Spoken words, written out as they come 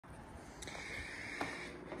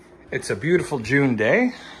It's a beautiful June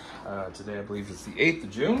day. Today I believe it's the 8th of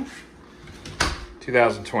June,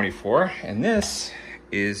 2024. And this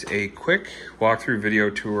is a quick walkthrough video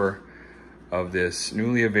tour of this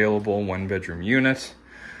newly available one-bedroom unit,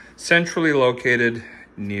 centrally located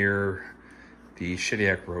near the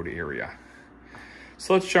Shediac Rd area.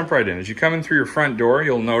 So let's jump right in. As you come in through your front door,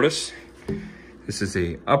 you'll notice this is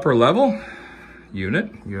a upper level unit.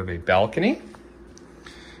 You have a balcony.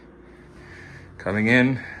 Coming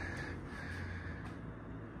in,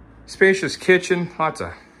 spacious kitchen, lots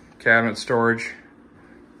of cabinet storage.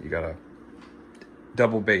 You got a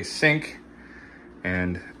double base sink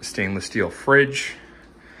and a stainless steel fridge.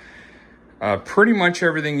 Pretty much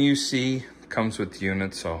everything you see comes with the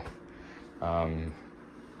unit. So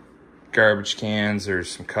garbage cans, there's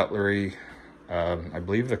some cutlery. I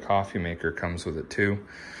believe the coffee maker comes with it too.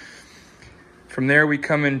 From there, we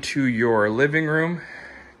come into your living room.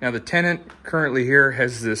 Now, the tenant currently here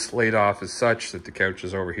has this laid off as such that the couch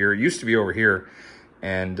is over here. It used to be over here,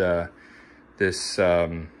 and this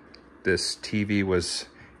TV was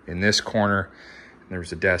in this corner. And there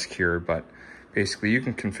was a desk here, but basically you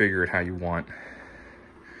can configure it how you want.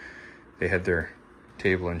 They had their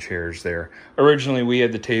table and chairs there. Originally, we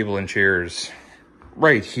had the table and chairs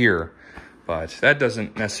right here, but that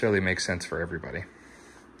doesn't necessarily make sense for everybody.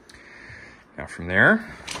 Now, from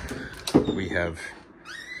there, we have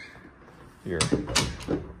your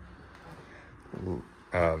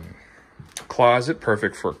closet,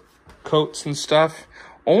 perfect for coats and stuff.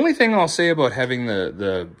 Only thing I'll say about having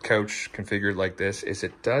the couch configured like this is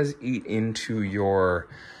it does eat into your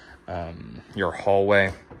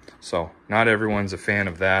hallway. So not everyone's a fan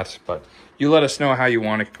of that, but you let us know how you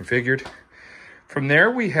want it configured. From there,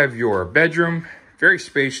 we have your bedroom, very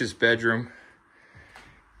spacious bedroom.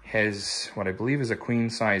 Has what I believe is a queen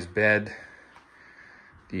size bed.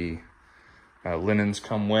 The linens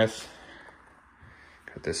come with.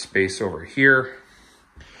 Got this space over here.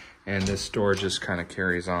 And this door just kind of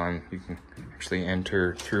carries on. You can actually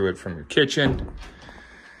enter through it from your kitchen.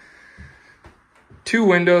 2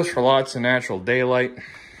 windows for lots of natural daylight.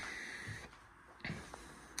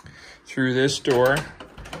 Through this door,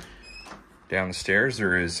 down the stairs,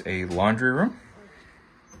 there is a laundry room.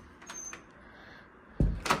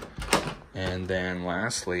 And then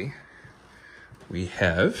lastly, we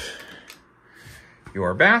have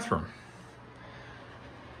your bathroom.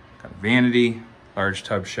 Got a vanity, large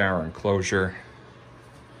tub shower enclosure.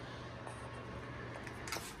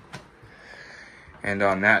 And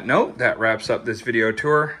on that note, that wraps up this video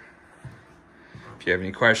tour. If you have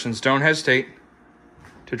any questions, don't hesitate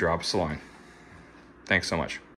to drop us a line. Thanks so much.